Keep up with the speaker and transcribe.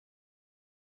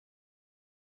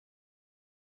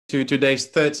to today's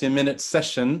 30-minute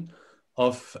session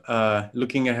of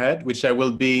Looking Ahead, which I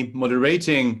will be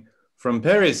moderating from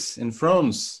Paris in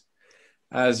France.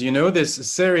 As you know, this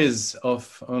series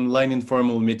of online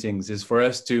informal meetings is for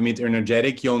us to meet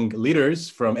energetic young leaders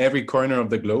from every corner of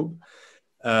the globe,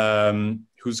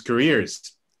 whose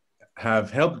careers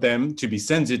have helped them to be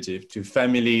sensitive to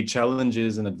family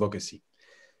challenges and advocacy.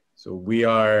 So we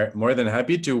are more than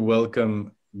happy to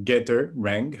welcome Getter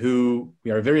Rang, who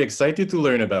we are very excited to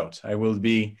learn about. I will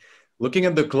be looking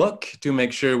at the clock to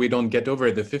make sure we don't get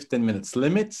over the 15 minutes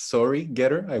limit. Sorry,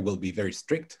 Getter, I will be very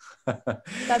strict.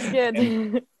 That's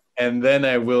good. and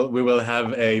then we will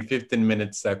have a 15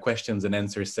 minutes questions and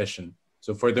answers session.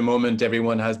 So for the moment,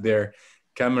 everyone has their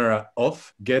camera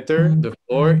off. Getter, the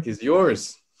floor is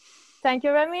yours. Thank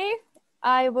you, Remy.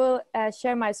 I will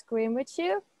share my screen with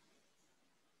you.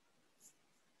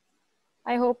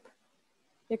 I hope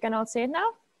you can all see it now.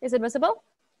 Is it visible?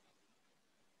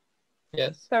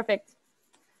 Yes. Perfect.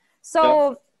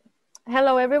 So,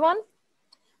 hello everyone.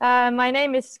 My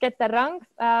name is Getter Rang.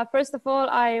 First of all,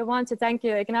 I want to thank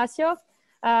you, Ignacio,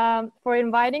 for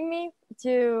inviting me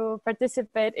to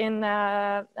participate in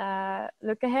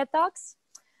Look Ahead talks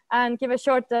and give a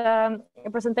short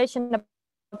presentation about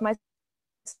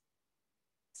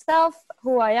myself,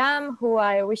 who I am, who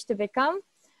I wish to become.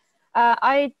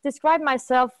 I describe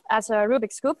myself as a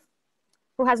Rubik's Cube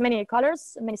who has many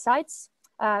colors, many sides,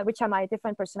 which are my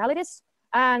different personalities.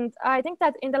 And I think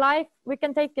that in the life, we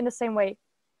can take in the same way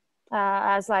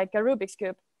as like a Rubik's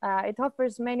Cube. It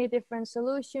offers many different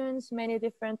solutions, many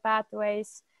different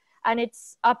pathways, and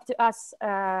it's up to us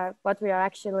what we are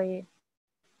actually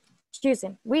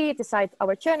choosing. We decide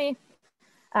our journey,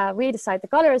 we decide the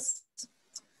colors,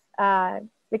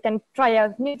 we can try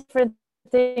out new different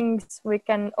things, we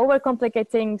can overcomplicate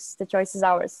things, the choice is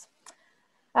ours.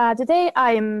 Today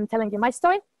I am telling you my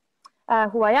story,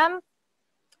 who I am,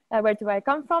 where do I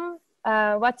come from,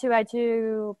 what do I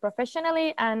do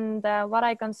professionally, and what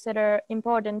I consider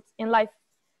important in life.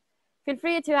 Feel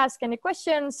free to ask any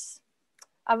questions.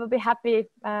 I will be happy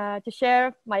to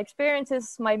share my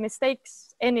experiences, my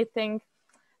mistakes, anything.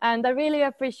 And I really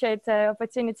appreciate the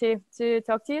opportunity to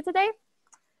talk to you today.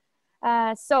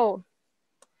 So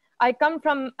I come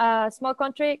from a small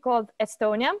country called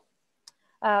Estonia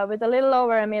with a little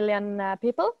over 1 million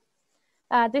people.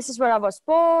 This is where I was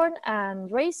born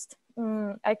and raised.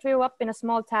 I grew up in a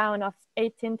small town of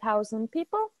 18,000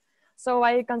 people. So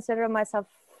I consider myself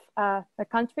a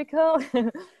country girl,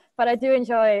 but I do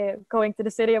enjoy going to the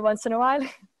city once in a while.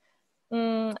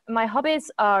 My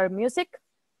hobbies are music,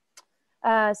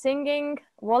 singing,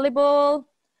 volleyball.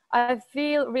 I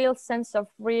feel real sense of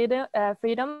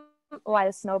freedom while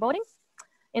snowboarding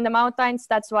in the mountains.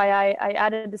 That's why I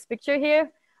added this picture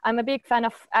here. I'm a big fan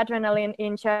of adrenaline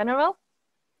in general.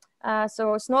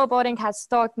 So snowboarding has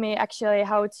taught me actually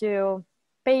how to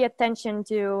pay attention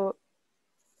to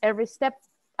every step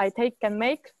I take and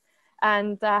make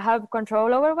and have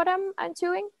control over what I'm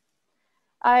doing.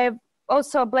 I've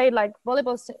also played like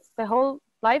volleyball the whole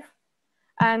life.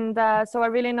 And so I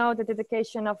really know the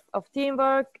dedication of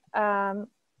teamwork and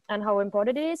how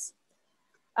important it is.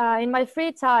 In my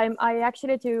free time, I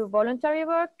actually do voluntary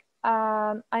work.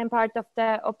 I am part of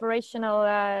the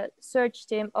operational search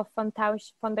team of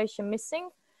Foundation Missing,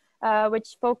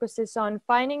 which focuses on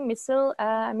finding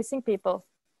missing people.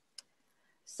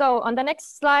 So on the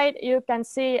next slide, you can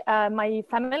see my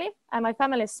family. My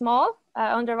family is small.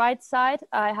 On the right side,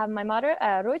 I have my mother,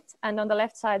 Ruth, and on the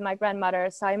left side, my grandmother,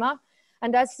 Saima.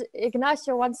 And as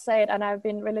Ignacio once said, and I've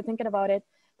been really thinking about it,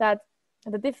 that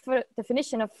the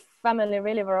definition of family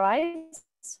really varies.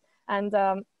 And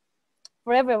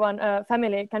for everyone,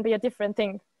 family can be a different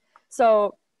thing.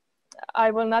 So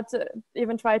I will not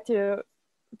even try to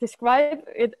describe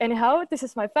it anyhow. This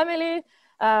is my family,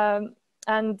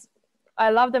 and I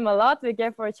love them a lot. We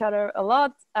care for each other a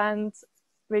lot, and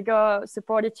we go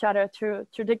support each other through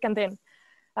thick and thin.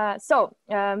 So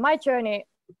my journey,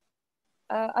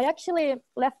 I actually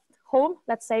left home,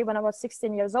 let's say, when I was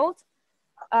 16 years old.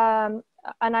 And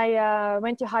I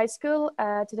went to high school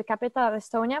to the capital of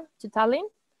Estonia, to Tallinn.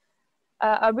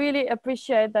 I really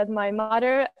appreciate that my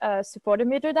mother supported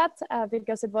me through that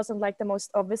because it wasn't like the most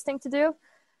obvious thing to do.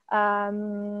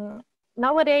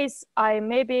 Nowadays, I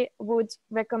maybe would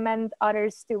recommend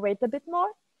others to wait a bit more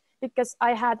because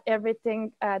I had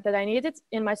everything that I needed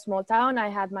in my small town. I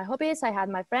had my hobbies, I had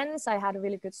my friends, I had a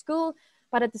really good school,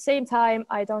 but at the same time,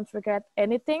 I don't regret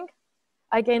anything.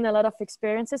 I gained a lot of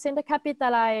experiences in the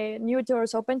capital. New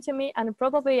doors opened to me, and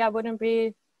probably I wouldn't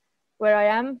be where I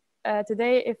am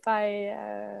today if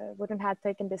I wouldn't have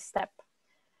taken this step.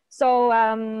 So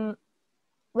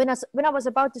when I was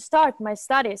about to start my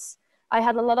studies, I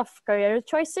had a lot of career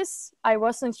choices. I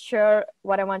wasn't sure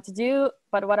what I want to do,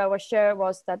 but what I was sure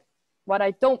was that what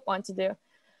I don't want to do.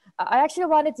 I actually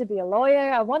wanted to be a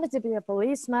lawyer. I wanted to be a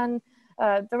policeman.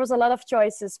 There was a lot of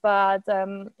choices, but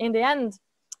in the end,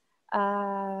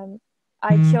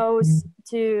 I chose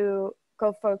to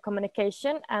go for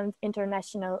communication and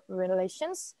international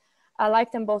relations. I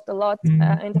liked them both a lot.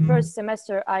 In the first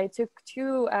semester, I took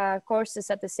two courses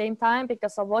at the same time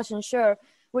because I wasn't sure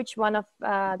which one of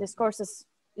these courses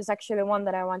is actually one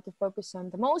that I want to focus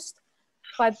on the most.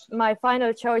 But my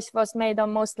final choice was made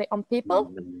on mostly on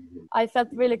people. I felt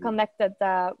really connected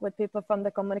with people from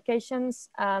the communications,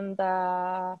 and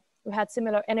we had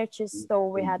similar energies, though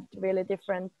we had really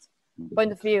different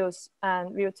point of views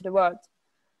and view to the world.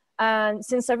 And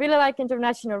since I really like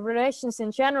international relations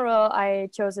in general, I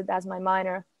chose it as my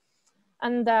minor.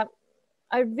 And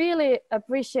I really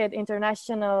appreciate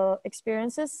international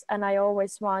experiences, and I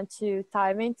always want to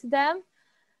dive into them.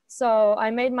 So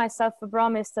I made myself a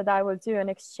promise that I will do an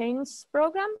exchange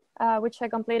program, which I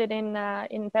completed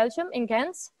in Belgium, in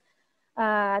Ghent,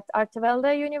 at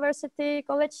Artevelde University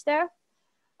College there,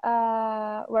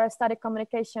 where I studied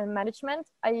communication management.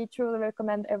 I truly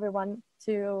recommend everyone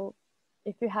to,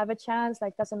 if you have a chance,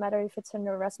 like doesn't matter if it's an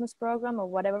Erasmus program or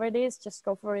whatever it is, just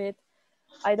go for it.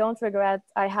 I don't regret.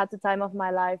 I had the time of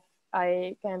my life.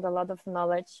 I gained a lot of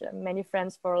knowledge, many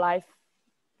friends for life.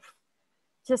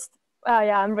 Just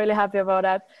yeah, I'm really happy about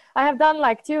that. I have done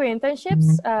like 2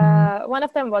 internships. One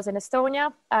of them was in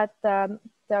Estonia at the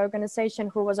organization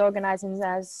who was organizing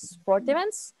sport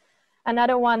events.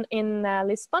 Another one in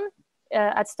Lisbon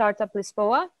at Startup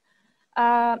Lisboa.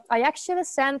 I actually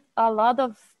sent a lot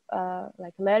of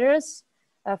like letters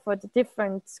for the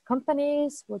different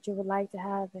companies. Would you would like to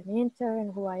have an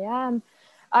intern? Who I am?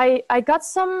 I got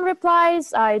some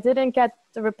replies. I didn't get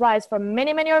the replies from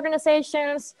many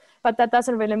organizations, but that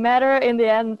doesn't really matter. In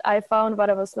the end, I found what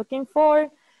I was looking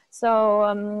for.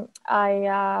 So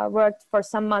I worked for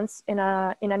some months in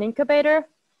an incubator,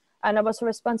 and I was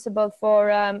responsible for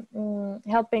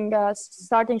helping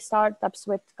starting startups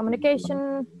with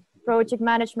communication, project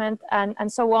management, and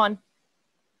so on.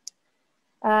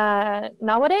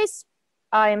 Nowadays,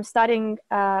 I am studying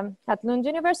at Lund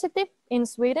University in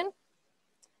Sweden.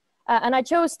 And I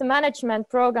chose the management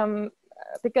program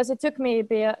because it took me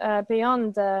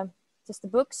beyond just the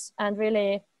books and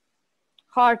really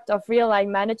heart of real life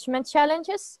management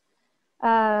challenges.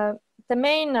 The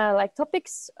main like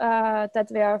topics that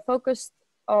we are focused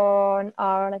on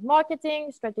are like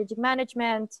marketing, strategic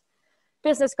management,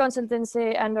 business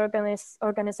consultancy, and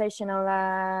organizational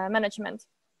management.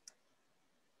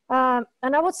 And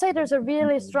I would say there's a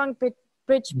really strong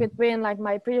bridge between like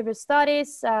my previous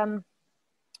studies,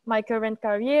 my current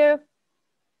career,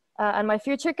 and my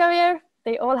future career.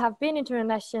 They all have been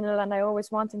international, and I always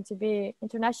want them to be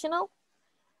international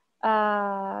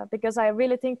because I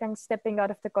really think that stepping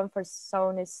out of the comfort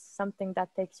zone is something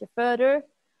that takes you further.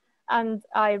 And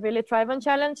I really thrive on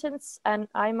challenges, and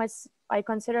I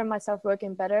consider myself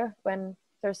working better when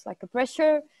there's like a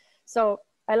pressure. So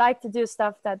I like to do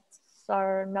stuff that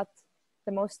are not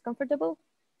the most comfortable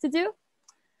to do.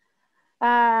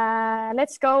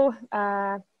 Let's go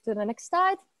to the next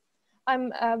slide.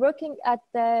 I'm working at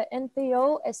the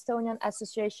NPO, Estonian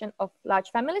Association of Large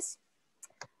Families,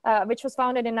 which was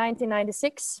founded in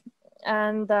 1996.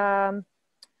 And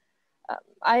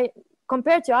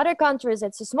compared to other countries,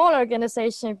 it's a small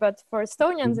organization, but for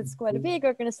Estonians, it's quite a big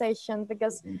organization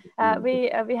because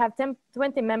we have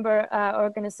 20 member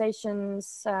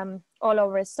organizations all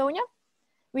over Estonia.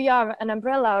 We are an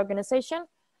umbrella organization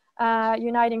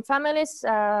uniting families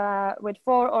with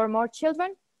 4 or more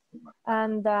children.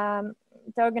 And the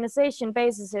organization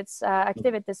bases its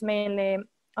activities mainly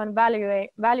on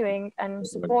valuing and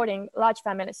supporting large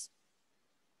families.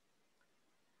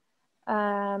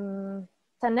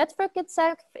 The network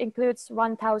itself includes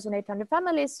 1,800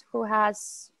 families who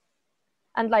has,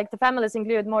 and like the families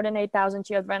include more than 8,000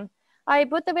 children. I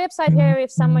put the website here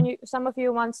if some of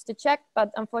you wants to check,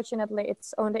 but unfortunately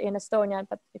it's only in Estonian.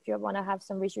 But if you want to have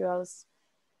some visuals,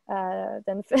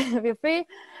 then feel free.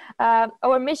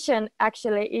 Our mission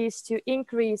actually is to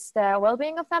increase the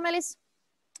well-being of families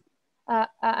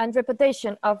and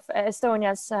reputation of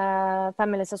Estonia's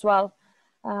families as well,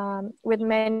 with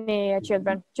many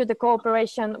children, through the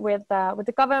cooperation with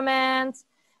the government,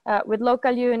 with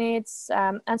local units,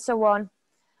 and so on.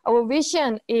 Our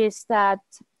vision is that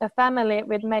a family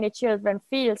with many children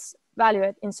feels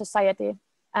valued in society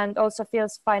and also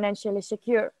feels financially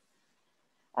secure.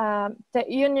 The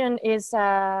union is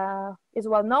well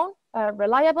known,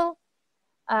 reliable,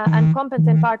 and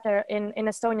competent partner in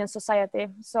Estonian society.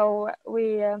 So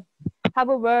we have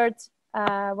a word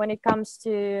when it comes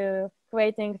to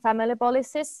creating family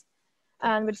policies,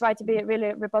 and we try to be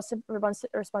really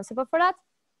responsible for that.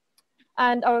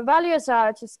 And our values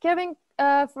are just caring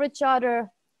for each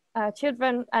other,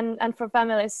 children, and for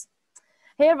families.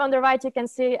 Here on the right, you can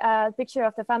see a picture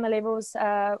of the family who's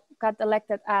got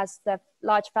elected as the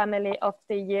large family of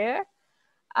the year.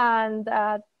 And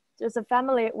there's a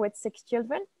family with 6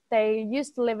 children. They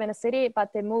used to live in a city,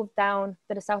 but they moved down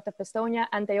to the south of Estonia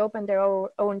and they opened their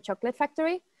own chocolate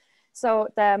factory. So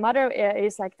the mother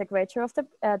is like the creator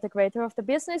of the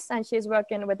business, and she's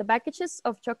working with the packages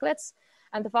of chocolates.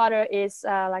 And the father is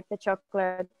like the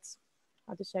chocolate,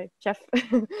 how to say, chef,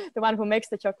 the one who makes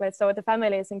the chocolate. So the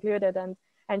family is included,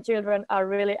 and children are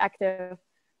really active,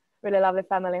 really lovely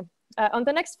family. On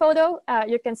the next photo,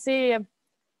 you can see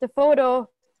the photo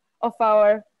of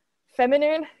our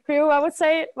feminine crew, I would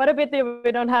say. What a pity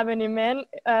we don't have any men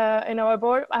in our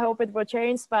board. I hope it will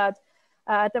change, but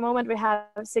at the moment we have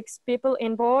 6 people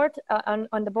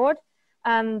on the board.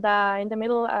 And in the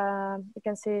middle, you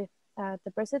can see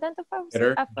the president of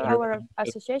our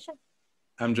association.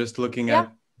 I'm just looking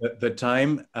at the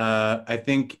time. I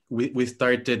think we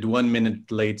started 1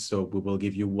 minute late, so we will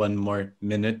give you 1 more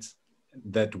minute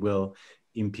that will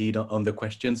impede on the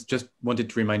questions. Just wanted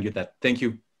to remind you that. Thank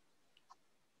you.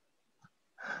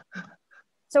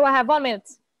 So I have 1 minute.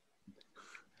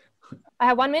 I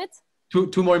have 1 minute?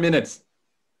 Two more minutes.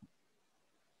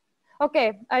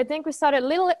 Okay, I think we started a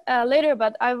little later,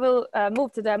 but I will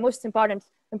move to the most important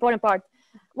part.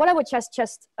 What I would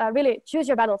just really choose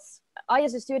your battles. I,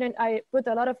 as a student, I put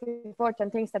a lot of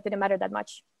important things that didn't matter that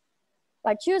much.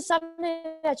 Like choose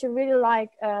something that you really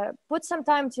like, put some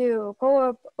time to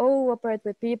cooperate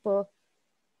with people,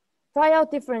 try out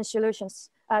different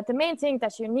solutions. The main thing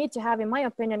that you need to have, in my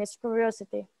opinion, is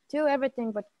curiosity. Do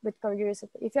everything but with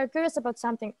curiosity. If you're curious about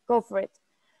something, go for it.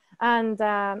 And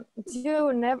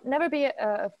do never be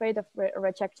afraid of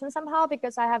rejection somehow,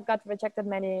 because I have got rejected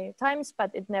many times, but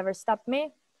it never stopped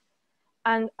me.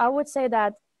 And I would say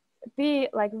that be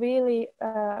like really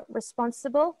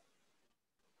responsible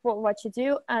for what you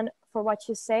do and for what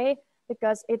you say,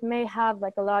 because it may have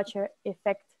like a larger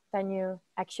effect than you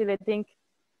actually think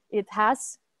it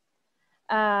has.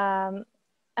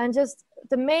 And just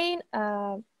the main,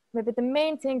 maybe the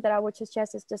main thing that I would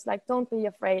suggest is just like, don't be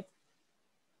afraid.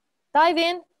 Dive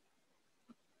in,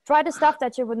 try the stuff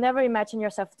that you would never imagine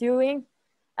yourself doing,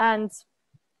 and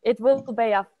it will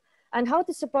pay off. And how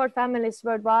to support families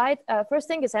worldwide? First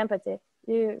thing is empathy.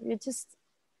 You just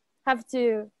have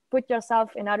to put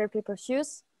yourself in other people's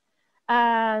shoes.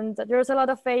 And there's a lot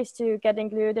of ways to get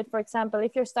included. For example,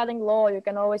 if you're studying law, you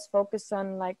can always focus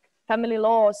on like family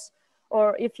laws.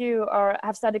 Or if you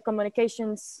have studied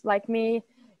communications like me,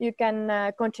 you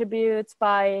can contribute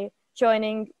by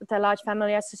joining the large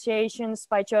family associations,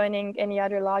 by joining any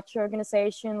other large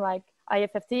organization like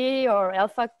IFFT or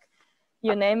LFAC,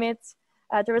 you name it.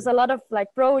 There is a lot of like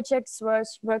projects,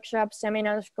 workshops,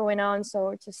 seminars going on.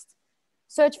 So just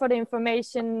search for the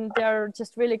information. They're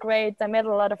just really great. I met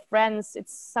a lot of friends.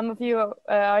 Some of you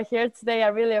are here today. I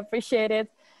really appreciate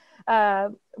it.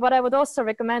 What I would also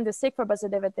recommend is seek for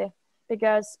positivity,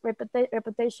 because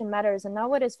reputation matters. And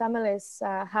nowadays families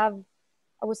have,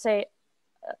 I would say,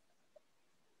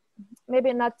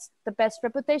 maybe not the best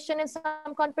reputation in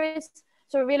some countries.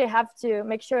 So we really have to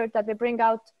make sure that we bring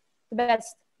out the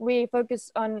best. We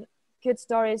focus on good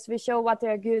stories. We show what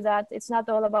they're good at. It's not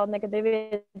all about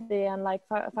negativity and like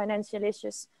financial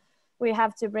issues. We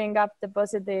have to bring up the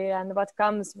positive and what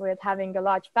comes with having a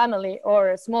large family or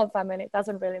a small family. It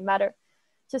doesn't really matter.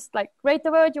 Just like create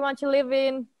the world you want to live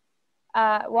in.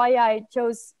 Why I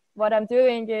chose what I'm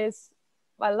doing is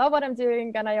I love what I'm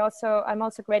doing, and I'm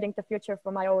also creating the future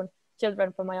for my own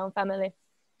children, for my own family.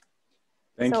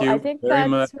 Thank you. I think very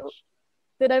much.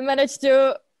 Did I manage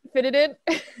to fit it in?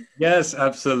 Yes,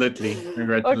 absolutely.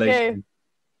 Congratulations. Okay.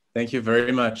 Thank you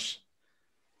very much.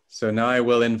 So now I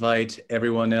will invite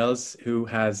everyone else who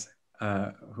have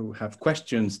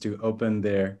questions to open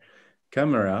their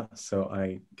camera, so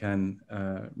I can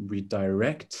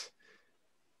redirect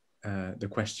the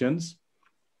questions.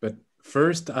 But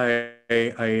first, I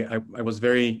was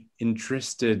very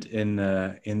interested in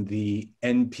the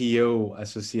NPO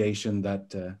association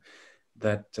that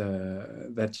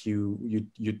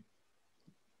you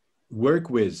work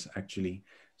with, actually.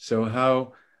 So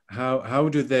how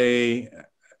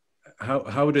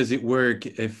does it work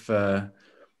if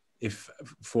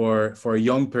for a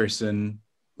young person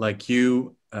like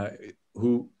you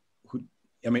who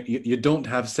I mean, you don't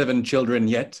have 7 children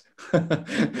yet.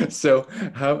 So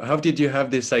how did you have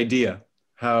this idea?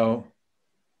 how,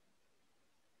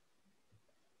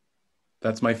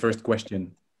 that's my first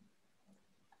question.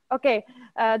 Okay,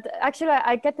 actually,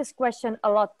 I get this question a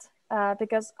lot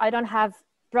because I don't have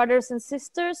brothers and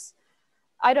sisters.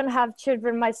 I don't have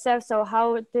children myself, so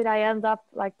how did I end up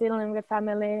like dealing with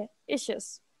family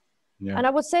issues? Yeah. And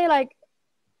I would say like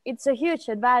it's a huge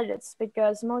advantage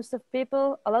because a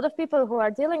lot of people who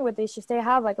are dealing with issues, they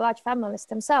have like large families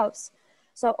themselves.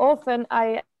 So often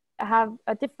I have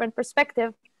a different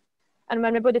perspective, and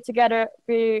when we put it together,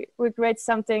 we create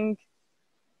something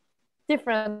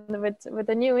different with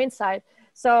a new insight.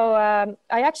 So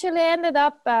I actually ended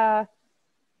up.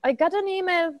 I got an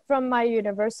email from my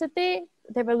university.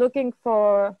 They were looking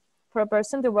for a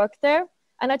person to work there,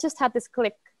 and I just had this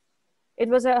click. It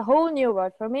was a whole new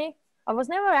world for me. I was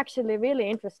never actually really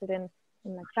interested in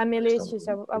like family issues.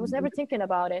 I was never thinking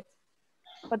about it.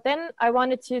 But then I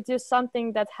wanted to do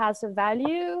something that has a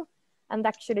value and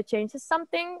actually changes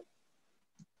something.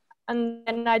 And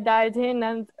then I dived in,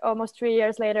 and almost 3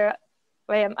 years later,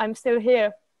 I'm still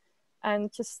here.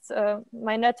 And just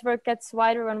my network gets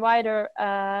wider and wider,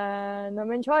 and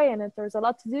I'm enjoying it. There's a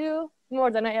lot to do,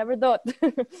 more than I ever thought.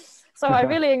 So I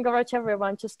really encourage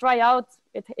everyone, just try out.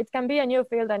 It can be a new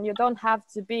field, and you don't have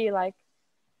to be like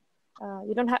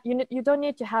you don't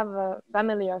need to have a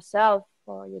family yourself,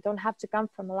 or you don't have to come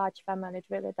from a large family. It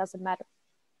really doesn't matter,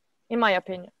 in my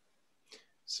opinion.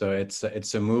 So it's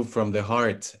a move from the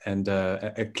heart and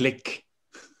a click.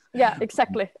 Yeah,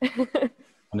 exactly.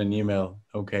 On an email.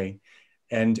 Okay.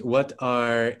 And what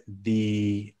are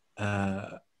the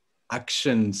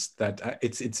actions that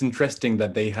it's interesting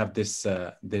that they have this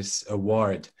this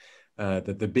award,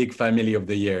 the big family of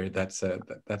the year. That's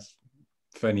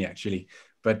funny actually.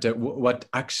 But what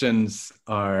actions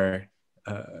are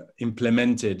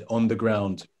implemented on the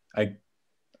ground?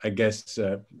 I guess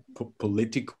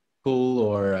political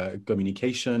or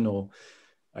communication, or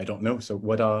I don't know. So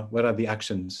what are the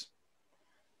actions?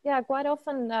 Yeah, quite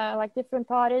often like different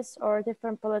parties or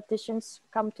different politicians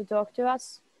come to talk to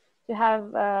us to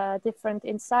have different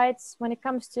insights when it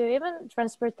comes to even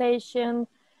transportation.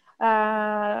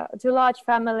 Do large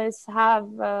families have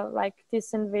like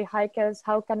decent vehicles?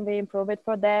 How can we improve it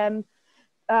for them?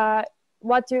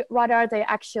 What are the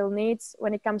actual needs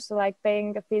when it comes to like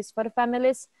paying the fees for the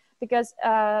families? Because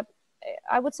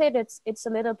I would say that it's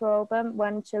a little problem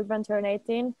when children turn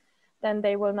 18, then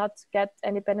they will not get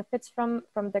any benefits from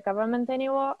the government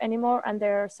anymore, and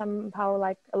they're somehow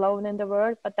like alone in the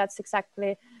world. But that's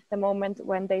exactly the moment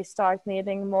when they start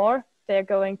needing more. They're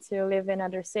going to live in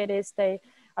other cities. They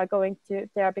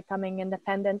are becoming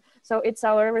independent. So it's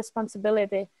our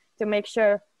responsibility to make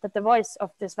sure that the voice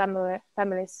of these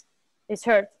families is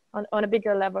heard on a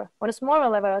bigger level, on a smaller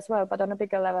level as well, but on a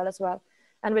bigger level as well.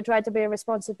 And we try to be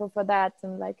responsible for that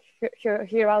and like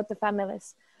hear out the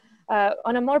families.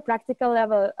 On a more practical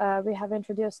level, we have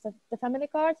introduced the family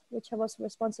card, which I was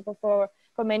responsible for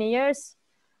many years.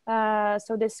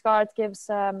 So this card gives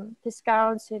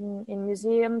discounts in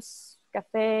museums,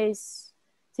 cafes,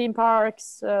 theme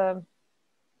parks,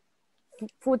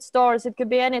 food stores. It could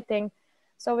be anything.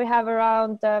 So we have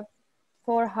around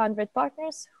 400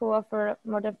 partners who offer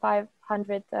more than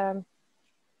 500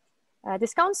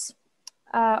 discounts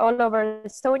all over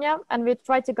Estonia, and we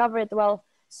try to cover it well.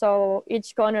 So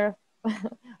each corner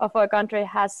of our country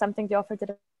has something to offer to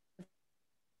the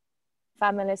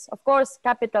families. Of course,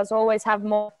 capitals always have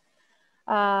more,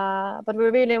 but we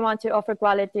really want to offer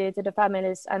quality to the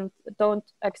families and don't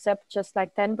accept just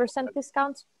like 10%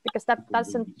 discounts, because that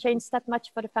doesn't change that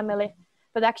much for the family,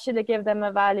 but actually give them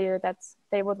a value that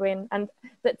they would win. And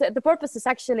the purpose is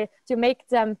actually to make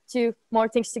them do more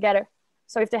things together.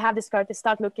 So if they have this card, they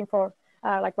start looking for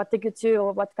like what they could do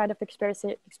or what kind of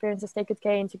experiences they could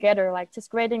gain together, like just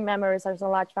creating memories as a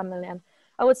large family. And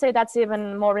I would say that's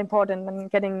even more important than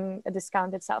getting a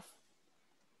discount itself.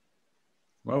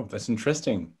 Wow, that's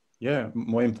interesting. Yeah,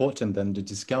 more important than the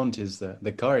discount is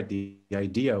the card, the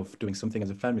idea of doing something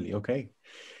as a family. Okay.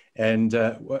 And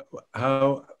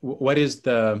what is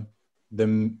the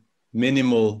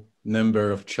minimal number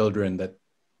of children that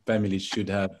families should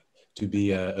have to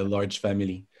be a large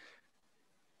family?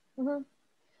 Mm-hmm.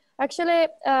 Actually,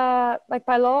 like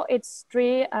by law, it's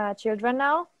 3 children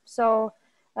now. So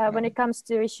when it comes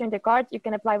to issuing the card, you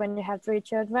can apply when you have 3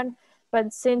 children.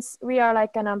 But since we are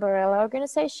like an umbrella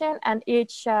organization, and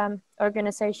each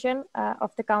organization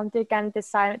of the county can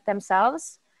decide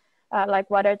themselves, like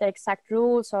what are the exact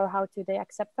rules or how do they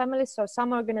accept families. So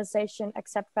some organizations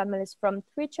accept families from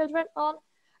 3 children on,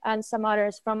 and some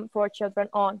others from 4 children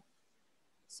on.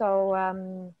 So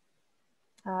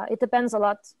It depends a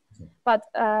lot. But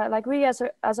like we as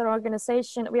an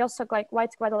organization, we also like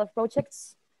write quite a lot of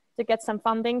projects to get some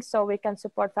funding so we can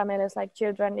support families like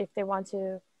children if they want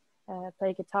to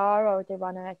play guitar or they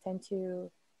want to attend to,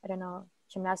 I don't know,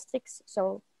 gymnastics.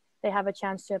 So they have a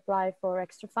chance to apply for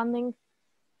extra funding,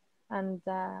 and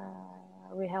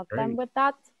we help them with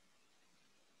that.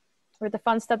 With the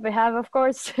funds that we have, of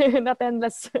course, not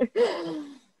endless.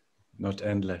 Not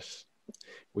endless.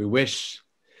 We wish.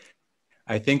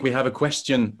 I think we have a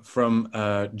question from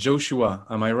Joshua,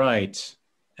 am I right?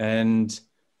 And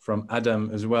from Adam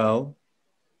as well.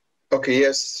 Okay,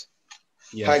 yes.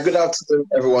 Yes. Hi, good afternoon,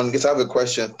 everyone. I have a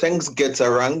question. Thanks,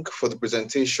 Getarang, for the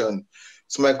presentation.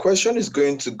 So my question is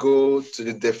going to go to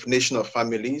the definition of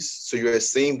families. So you are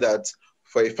saying that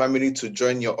for a family to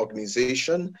join your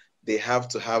organization, they have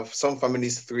to have some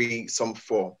families 3, some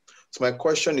 4. So my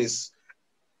question is,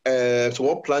 so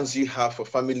what plans do you have for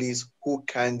families who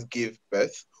can't give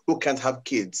birth, who can't have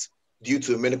kids due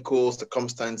to medical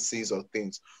circumstances or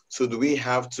things? So do we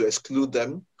have to exclude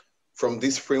them from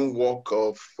this framework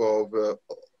of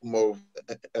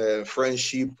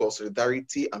friendship or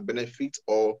solidarity and benefit,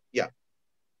 or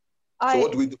so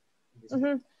what do we do?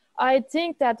 I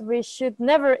think that we should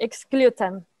never exclude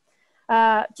them.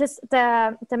 Just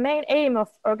the main aim of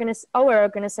our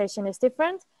organization is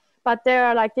different, but there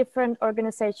are like different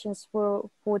organizations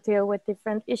who deal with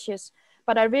different issues.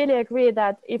 But I really agree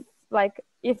that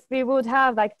if we would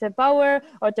have like the power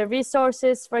or the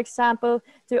resources, for example,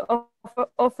 to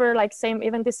offer like same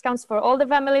even discounts for all the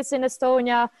families in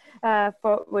Estonia,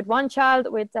 with one child,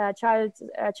 with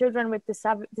children with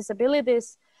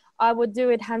disabilities, I would do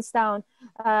it hands down.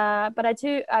 But I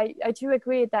do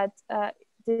agree that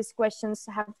these questions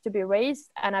have to be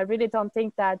raised, and I really don't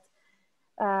think that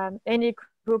any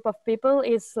group of people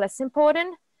is less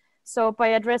important. So by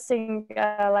addressing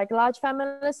like large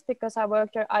families, because I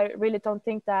work there, I really don't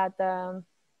think that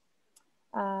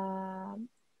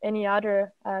any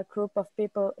other group of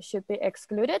people should be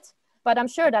excluded. But I'm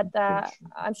sure that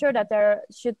there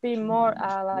should be more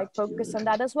like focus on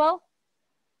that as well.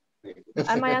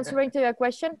 Am I answering to your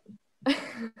question?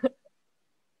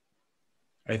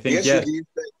 I think yes. You did.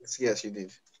 Yes, you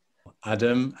did.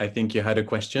 Adam, I think you had a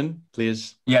question.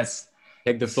 Please. Yes.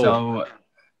 Take the floor. So,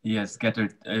 yes, Getter.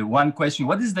 One question: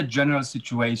 what is the general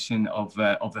situation of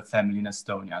a family in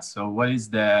Estonia? So, what is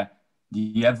the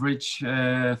average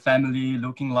family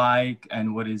looking like,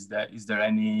 and what is there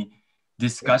any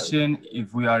discussion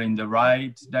if we are in the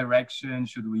right direction?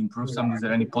 Should we improve some? Is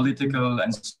there any political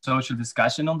and social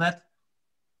discussion on that?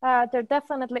 There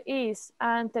definitely is,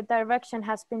 and the direction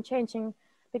has been changing,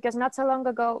 because not so long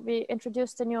ago we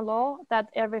introduced a new law that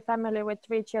every family with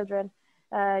 3 children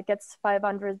gets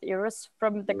 500 euros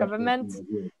from the government.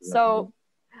 So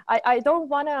I don't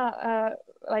want to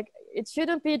like, it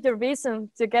shouldn't be the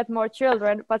reason to get more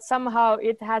children, but somehow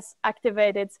it has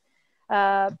activated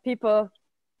people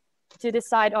to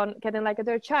decide on getting like a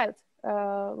third child,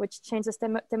 which changes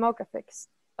demographics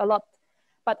a lot.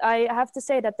 But I have to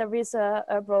say that there is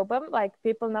a problem. Like,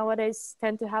 people nowadays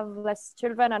tend to have less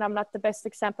children, and I'm not the best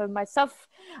example myself.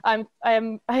 I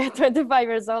am 25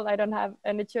 years old. I don't have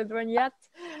any children yet.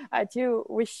 I do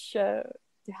wish to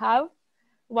have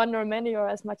one or many or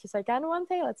as much as I can one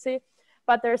day. Let's see.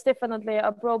 But there's definitely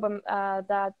a problem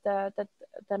that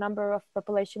the number of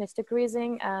population is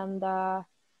decreasing, and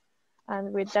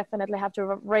we definitely have to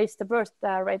raise the birth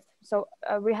rate. So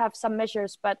we have some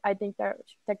measures, but I think there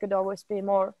could always be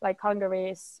more. Like, Hungary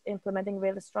is implementing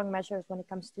really strong measures when it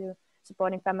comes to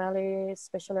supporting families,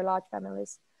 especially large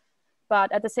families.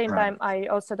 But at the same time, I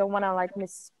also don't want to like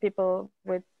miss people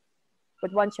with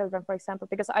 1 children, for example,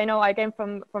 because I know I came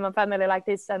from a family like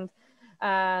this, and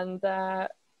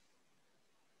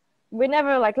we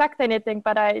never like lacked anything.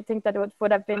 But I think that it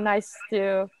would have been nice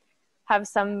to have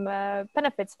some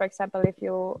benefits, for example, if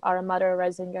you are a mother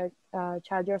raising a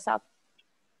child yourself.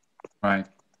 Right.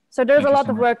 So there's a lot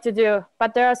of work to do,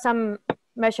 but there are some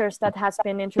measures that has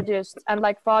been introduced, and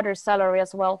like father's salary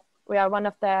as well. We are one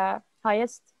of the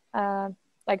highest.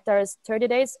 Like, there is 30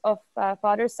 days of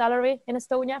father's salary in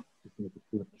Estonia.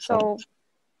 So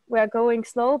we are going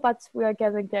slow, but we are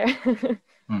getting there.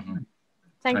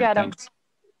 Thank you, Adam. Thanks.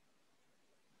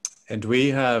 And we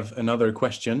have another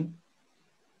question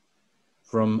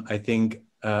from, I think,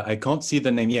 I can't see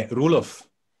the name yet, Rulof.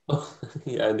 Oh,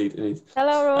 yeah, indeed.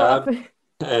 Hello, Rulof.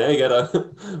 Hey,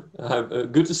 Gerda.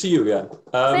 Good to see you again.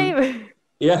 Same.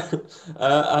 Yeah,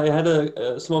 I had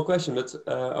a small question, but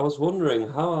I was wondering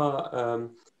how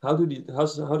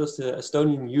does the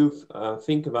Estonian youth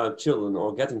think about children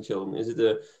or getting children? Is it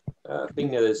a thing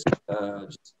that is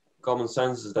just common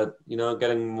sense, is that,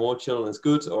 getting more children is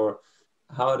good, or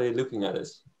how are they looking at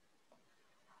this?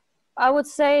 I would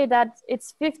say that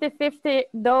it's 50-50,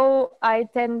 though I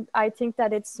think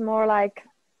that it's more like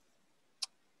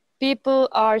people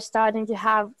are starting to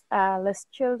have less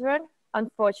children.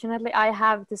 Unfortunately, I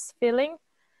have this feeling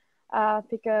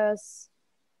because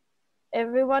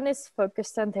everyone is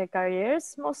focused on their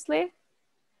careers mostly.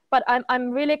 But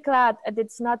I'm really glad that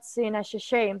it's not seen as a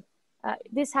shame.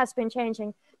 This has been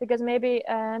changing because maybe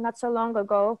not so long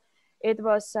ago, it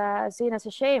was seen as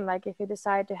a shame, like if you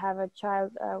decide to have a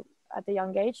child at a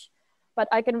young age. But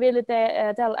I can really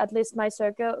tell, at least my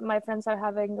circle, my friends are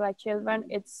having like children.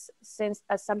 It's seen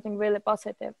as something really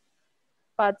positive.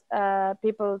 But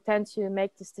people tend to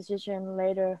make this decision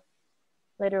later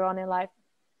on in life.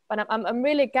 But I'm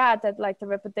really glad that like the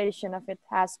reputation of it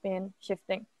has been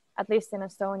shifting, at least in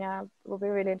Estonia. It will be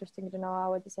really interesting to know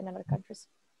how it is in other countries.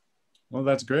 Well,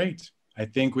 that's great. I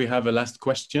think we have a last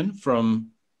question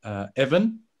from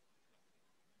Evan.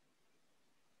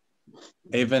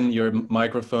 Evan, your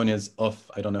microphone is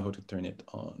off. I don't know how to turn it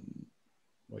on.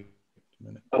 Wait a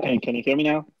minute. Okay, can you hear me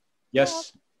now?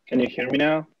 Yes. Can you hear me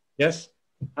now? Yes.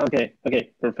 Okay,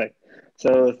 perfect.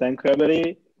 So thank you,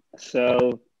 everybody.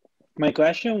 So my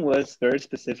question was very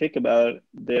specific about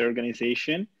the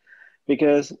organization,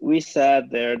 because we said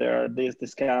there are these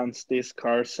discounts, these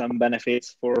cars, some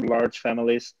benefits for large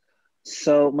families.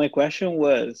 So my question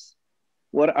was,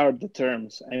 what are the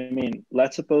terms? I mean,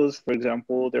 let's suppose, for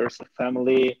example, there's a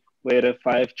family with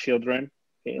 5 children,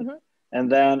 okay? Mm-hmm. And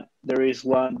then there is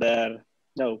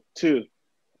two,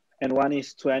 and one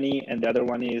is 20 and the other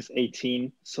one is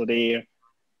 18, so they're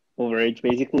overage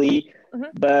basically,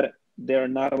 mm-hmm. But they're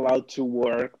not allowed to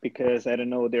work because, I don't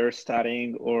know, they're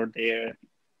studying or they're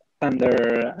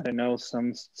under, I don't know,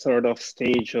 some sort of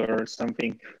stage or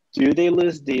something. Do they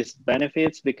lose these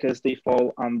benefits because they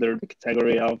fall under the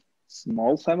category of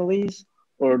small families,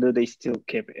 or do they still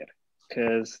keep it?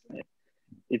 Because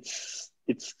it's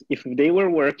if they were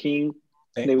working,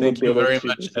 they would be able to. Thank you very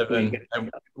much,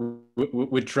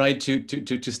 Evan. We tried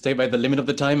to stay by the limit of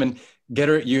the time, and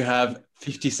Getter, you have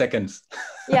 50 seconds.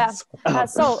 Yeah.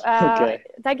 Okay.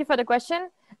 Thank you for the question.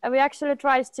 We actually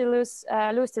tried to lose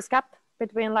this gap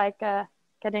between like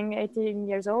getting 18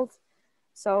 years old.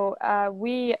 So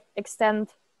we extend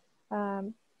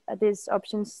these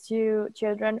options to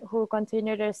children who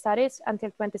continue their studies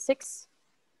until 26.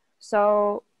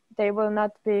 So they will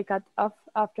not be cut off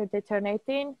after they turn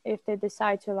 18 if they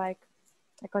decide to like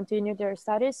continue their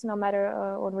studies, no matter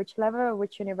on which level,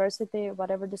 which university,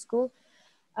 whatever the school.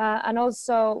 And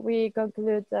also we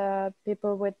conclude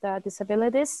people with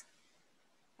disabilities.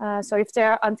 So if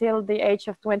they're until the age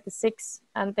of 26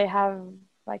 and they have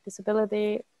like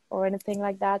disability or anything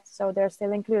like that, so they're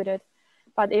still included.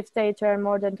 But if they turn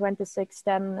more than 26,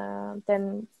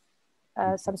 then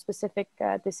some specific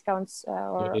discounts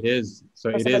or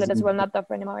possibilities will not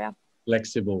offer anymore. Yeah.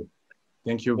 Flexible.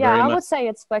 Thank you very much. Yeah, I would say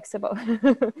it's flexible.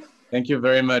 Thank you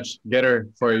very much, Getter,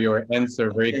 for your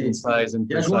answer. Very concise and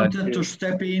precise. Just wanted to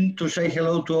step in to say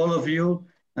hello to all of you,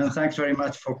 and thanks very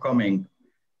much for coming.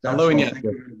 Hello, Iniesta.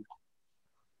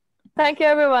 Thank you,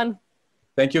 everyone.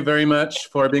 Thank you very much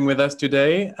for being with us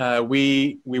today.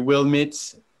 We will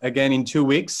meet again in 2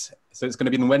 weeks. So it's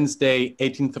going to be on Wednesday,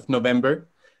 18th of November,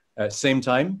 same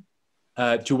time,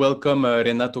 to welcome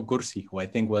Renato Corsi, who I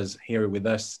think was here with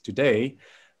us today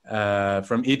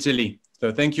from Italy.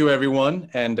 So thank you,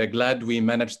 everyone, and glad we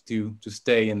managed to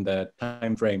stay in the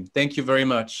time frame. Thank you very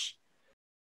much.